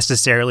it's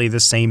necessarily the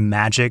same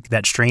magic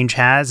that Strange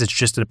has. It's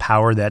just a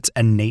power that's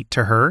innate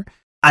to her.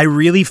 I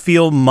really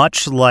feel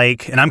much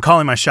like, and I'm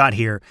calling my shot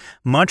here,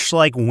 much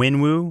like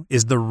Wenwu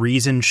is the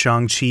reason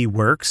Shang-Chi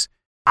works,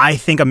 I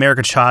think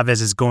America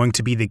Chavez is going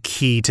to be the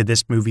key to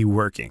this movie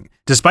working.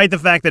 Despite the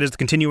fact that it's the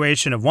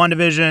continuation of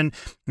WandaVision,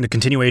 the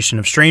continuation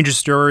of Strange's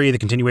story, the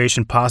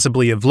continuation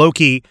possibly of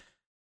Loki,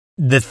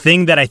 the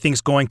thing that I think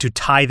is going to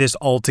tie this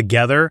all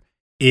together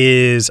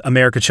is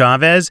America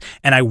Chavez,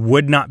 and I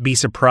would not be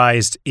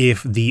surprised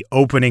if the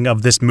opening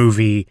of this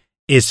movie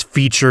is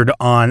featured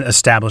on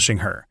establishing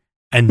her.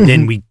 And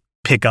then we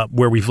pick up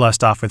where we've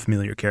left off with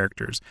familiar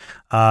characters.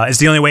 It's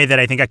the only way that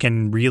I think I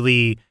can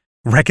really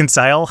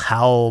reconcile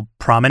how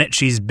prominent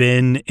she's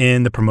been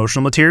in the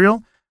promotional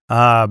material,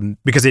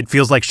 because it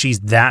feels like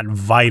she's that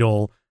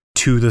vital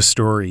to the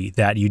story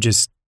that you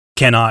just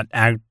cannot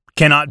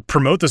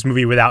promote this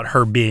movie without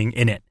her being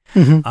in it.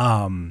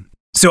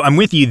 So I'm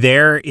with you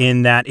there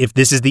in that if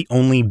this is the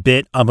only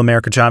bit of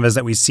America Chavez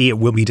that we see, it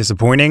will be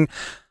disappointing.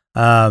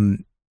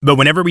 But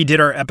whenever we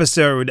did our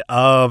episode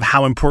of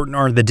how important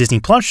are the Disney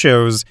Plus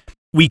shows,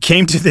 we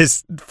came to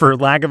this, for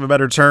lack of a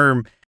better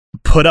term,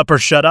 put up or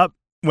shut up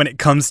when it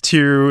comes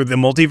to the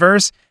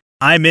multiverse.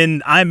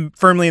 I'm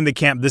firmly in the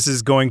camp. This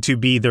is going to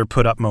be their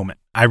put up moment.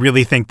 I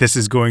really think this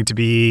is going to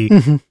be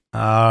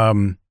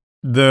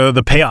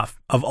the payoff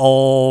of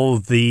all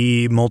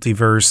the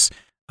multiverse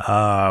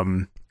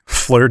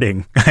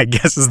flirting, I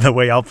guess is the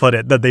way I'll put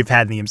it, that they've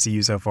had in the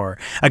MCU so far.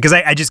 Because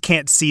I just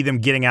can't see them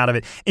getting out of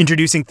it.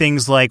 Introducing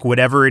things like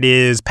whatever it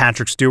is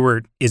Patrick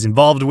Stewart is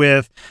involved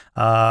with,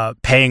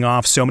 paying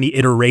off so many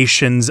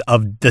iterations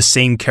of the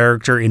same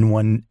character in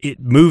one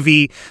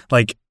movie.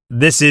 Like,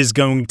 this is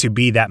going to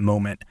be that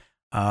moment.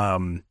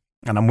 And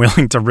I'm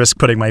willing to risk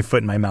putting my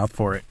foot in my mouth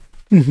for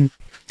it.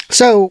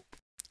 So,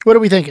 what are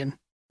we thinking?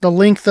 The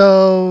length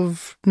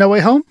of No Way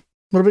Home?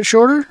 A little bit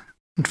shorter?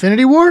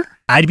 Infinity War?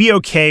 I'd be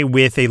okay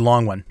with a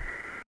long one.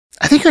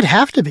 I think it'd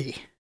have to be.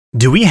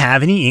 Do we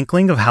have any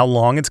inkling of how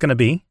long it's going to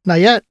be? Not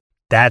yet.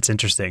 That's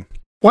interesting.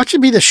 Watch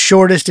it be the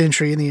shortest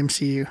entry in the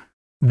MCU.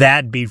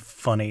 That'd be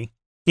funny.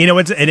 You know,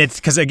 it's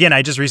because, again,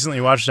 I just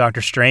recently watched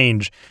Doctor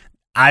Strange.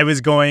 I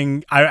was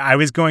going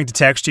to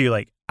text you,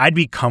 like, I'd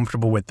be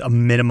comfortable with a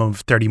minimum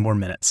of 30 more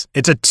minutes.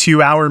 It's a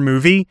 2-hour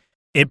movie.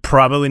 It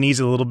probably needs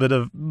a little bit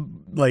of,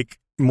 like,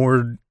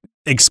 more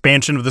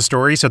expansion of the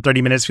story, so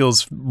 30 minutes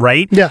feels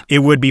right. Yeah. It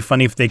would be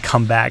funny if they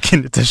come back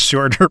and it's a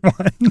shorter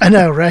one. I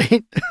know,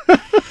 right?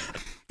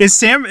 Is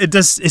Sam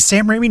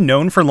Raimi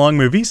known for long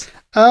movies?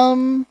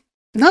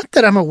 Not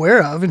that I'm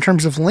aware of in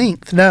terms of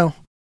length, no.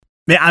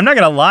 Man, I'm not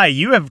going to lie,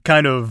 you have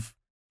kind of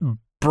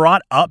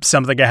brought up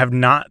something I have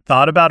not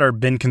thought about or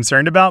been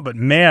concerned about, but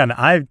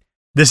man,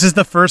 this is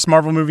the first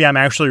Marvel movie I'm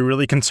actually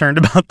really concerned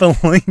about the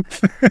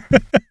length.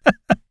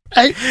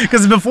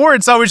 Because before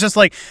it's always just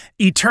like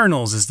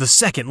Eternals is the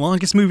second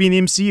longest movie in the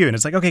MCU, and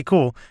it's like, okay,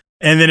 cool.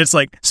 And then it's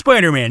like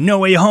Spider-Man No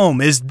Way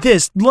Home is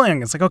this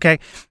long. It's like, okay.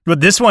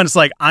 But this one, it's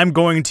like I'm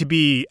going to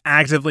be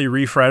actively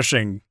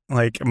refreshing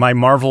like my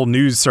Marvel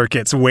news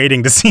circuits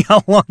waiting to see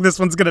how long this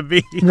one's going to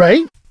be.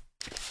 Right?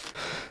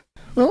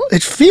 Well,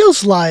 it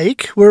feels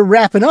like we're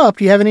wrapping up.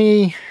 Do you have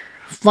any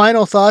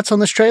final thoughts on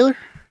this trailer?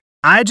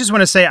 I just want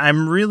to say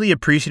I'm really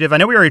appreciative. I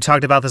know we already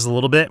talked about this a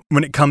little bit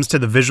when it comes to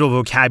the visual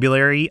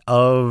vocabulary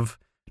of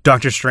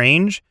Doctor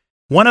Strange.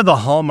 One of the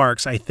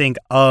hallmarks, I think,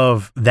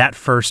 of that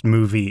first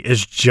movie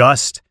is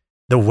just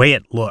the way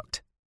it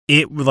looked.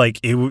 It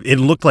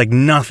looked like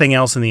nothing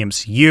else in the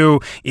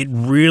MCU. It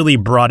really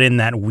brought in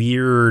that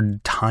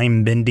weird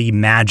time-bendy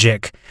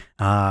magic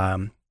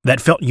that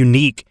felt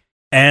unique.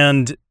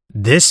 And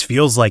this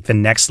feels like the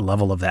next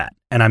level of that.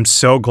 And I'm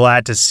so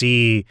glad to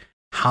see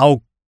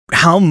how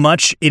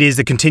much it is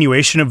the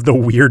continuation of the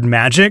weird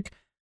magic,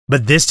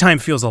 but this time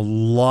feels a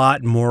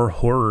lot more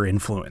horror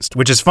influenced,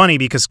 which is funny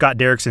because Scott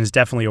Derrickson is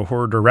definitely a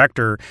horror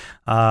director.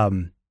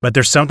 But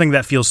there's something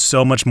that feels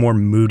so much more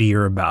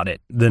moodier about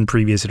it than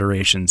previous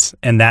iterations.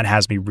 And that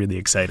has me really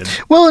excited.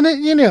 Well, and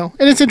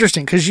it's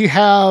interesting because you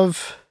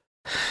have,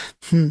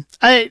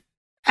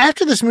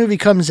 after this movie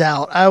comes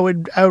out,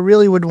 I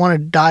really would want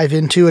to dive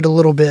into it a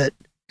little bit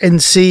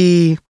and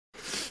see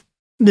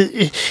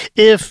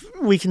if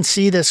we can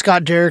see the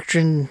Scott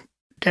Derrickson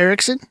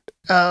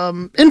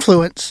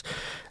influence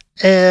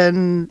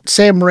and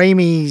Sam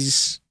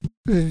Raimi's,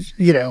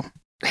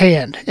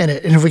 hand in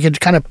it. And if we could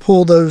kind of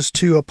pull those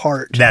two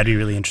apart. That'd be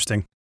really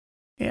interesting.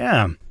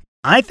 Yeah.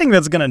 I think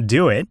that's going to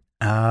do it.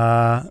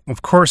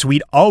 Of course,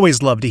 we'd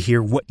always love to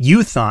hear what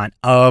you thought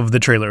of the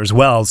trailer as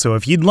well. So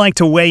if you'd like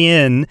to weigh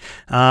in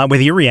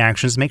with your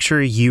reactions, make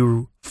sure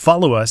you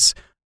follow us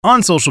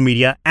on social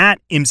media at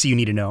MCU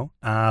Need to Know,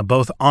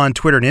 both on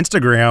Twitter and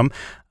Instagram.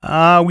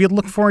 We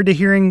look forward to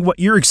hearing what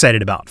you're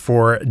excited about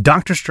for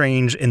Doctor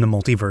Strange in the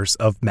Multiverse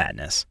of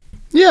Madness.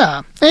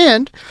 Yeah,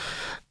 and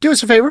do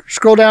us a favor,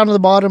 scroll down to the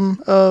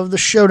bottom of the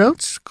show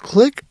notes,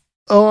 click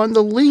on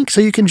the link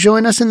so you can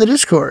join us in the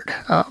Discord.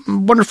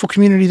 Wonderful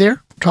community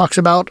there. Talks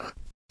about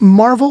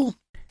Marvel,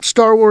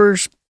 Star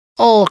Wars,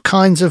 all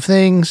kinds of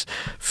things,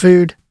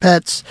 food,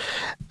 pets.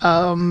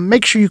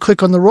 Make sure you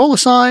click on the roll a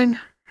sign,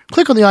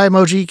 Click on the eye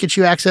emoji, gets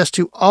you access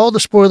to all the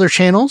spoiler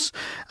channels.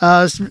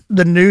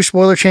 The new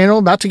spoiler channel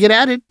about to get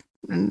added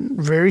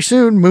very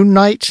soon, Moon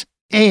Knight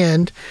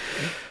and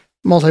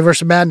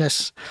Multiverse of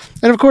Madness.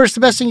 And of course, the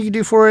best thing you can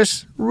do for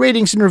us,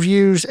 ratings and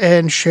reviews,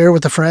 and share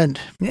with a friend.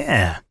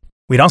 Yeah.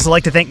 We'd also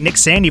like to thank Nick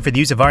Sandy for the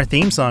use of our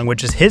theme song,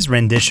 which is his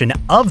rendition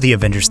of the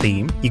Avengers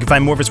theme. You can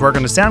find more of his work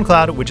on the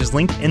SoundCloud, which is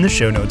linked in the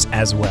show notes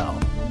as well.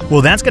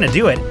 Well, that's going to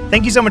do it.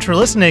 Thank you so much for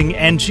listening.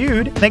 And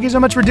Jude, thank you so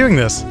much for doing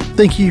this.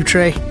 Thank you,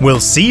 Trey. We'll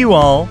see you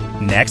all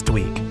next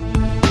week.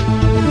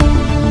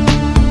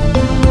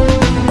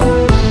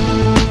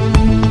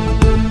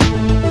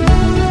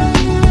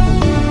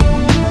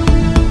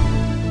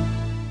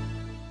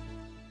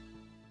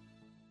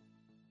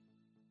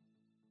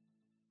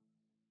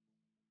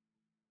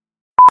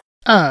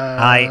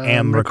 I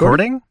am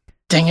recording.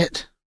 Dang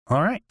it.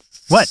 All right.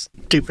 What?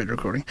 Stupid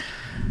recording.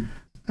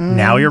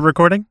 Now you're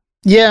recording?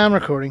 Yeah, I'm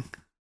recording.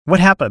 What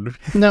happened?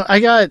 No,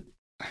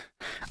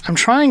 I'm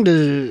trying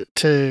to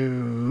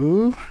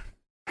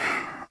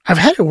I've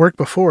had it work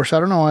before, so I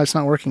don't know why it's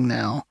not working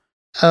now.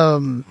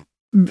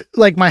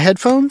 Like my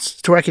headphones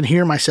to where I can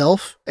hear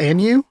myself and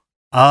you.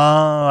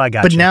 Oh, I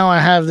got But you. now I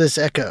have this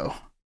echo.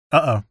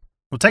 Uh-oh.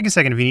 Well, take a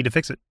second if you need to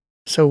fix it.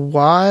 So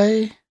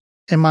why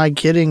am I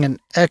getting an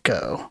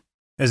echo?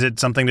 Is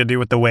it something to do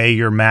with the way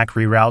your Mac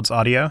reroutes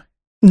audio?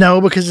 No,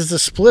 because it's a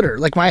splitter.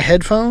 Like my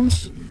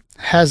headphones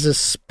has a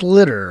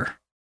splitter,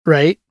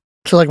 right?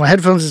 So like my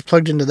headphones is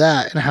plugged into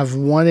that, and I have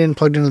one end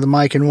plugged into the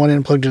mic and one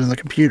end plugged into the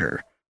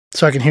computer,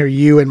 so I can hear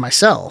you and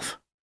myself.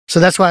 So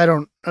that's why I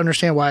don't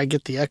understand why I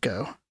get the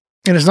echo.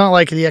 And it's not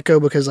like the echo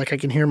because like I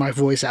can hear my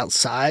voice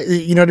outside.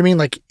 You know what I mean?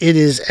 Like it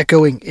is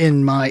echoing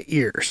in my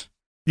ears.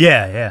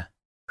 Yeah.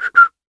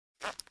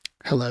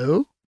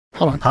 Hello?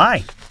 Hold on.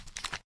 Hi.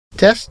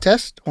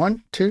 Test.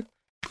 1, 2.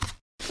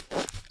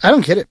 I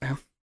don't get it, man.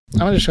 I'm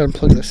gonna just try and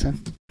plug this in.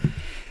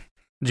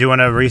 Do you want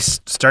to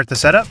restart the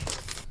setup?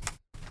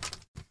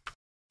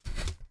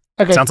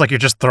 Okay. Sounds like you're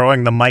just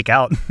throwing the mic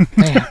out.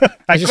 Man,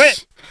 I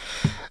quit.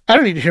 I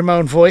don't need to hear my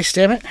own voice,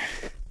 damn it.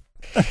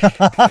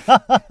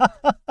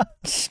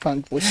 My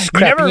voice is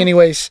crappy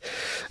anyways.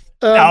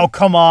 Oh,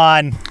 come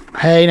on.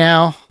 Hey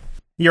now.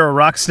 You're a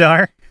rock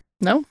star.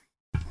 No.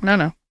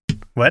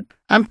 What?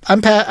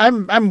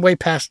 I'm way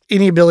past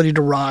any ability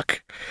to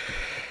rock.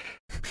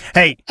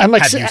 Hey, I'm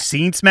like, have you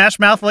seen Smash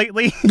Mouth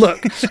lately?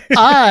 Look,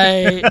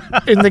 I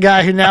am the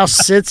guy who now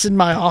sits in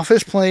my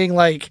office playing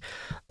like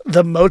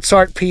the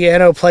Mozart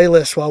piano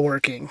playlist while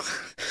working.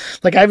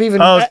 Like I've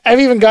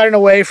even gotten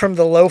away from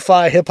the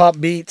lo-fi hip hop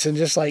beats and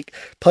just like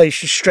play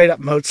straight up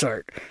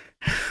Mozart.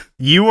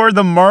 You are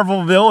the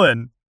Marvel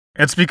villain.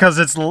 It's because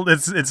it's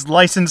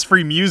license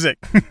free music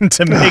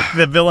to make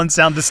the villain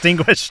sound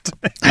distinguished.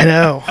 I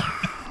know.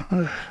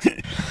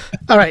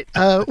 All right,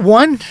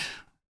 1,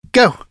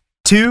 go.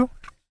 2,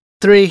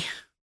 3,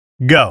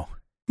 go.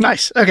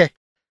 nice. Okay.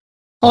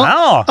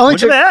 Wow,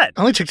 look at that.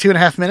 Only took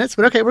 2.5 minutes,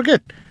 but okay, we're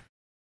good.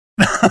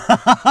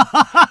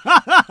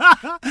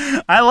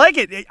 I like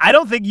it. I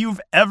don't think you've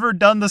ever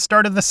done the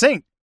start of the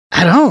sync.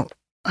 I don't.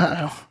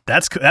 Uh-oh.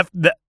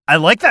 I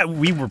like that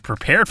we were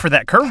prepared for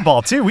that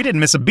curveball too. We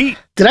didn't miss a beat.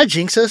 Did I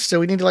jinx us? Do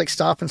we need to like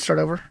stop and start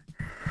over?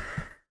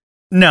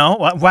 No.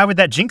 Why would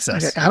that jinx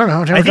us? Okay, I don't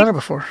know. I've never done it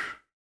before.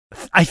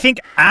 I think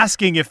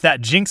asking if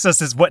that jinx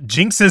us is what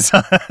jinxes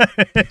us.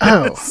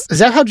 Oh, is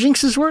that how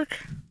jinxes work?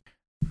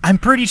 I'm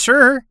pretty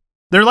sure.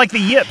 They're like the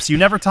yips. You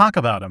never talk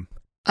about them.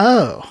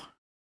 Oh,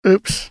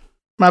 oops.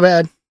 My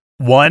bad.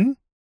 1,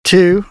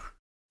 2,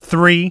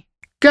 3,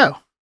 go.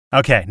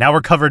 Okay, now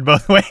we're covered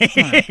both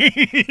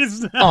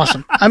ways.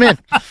 Awesome. I'm in.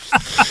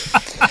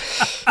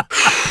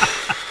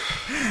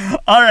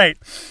 All right.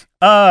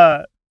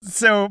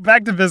 So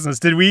back to business.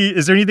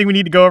 Is there anything we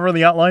need to go over on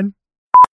the outline?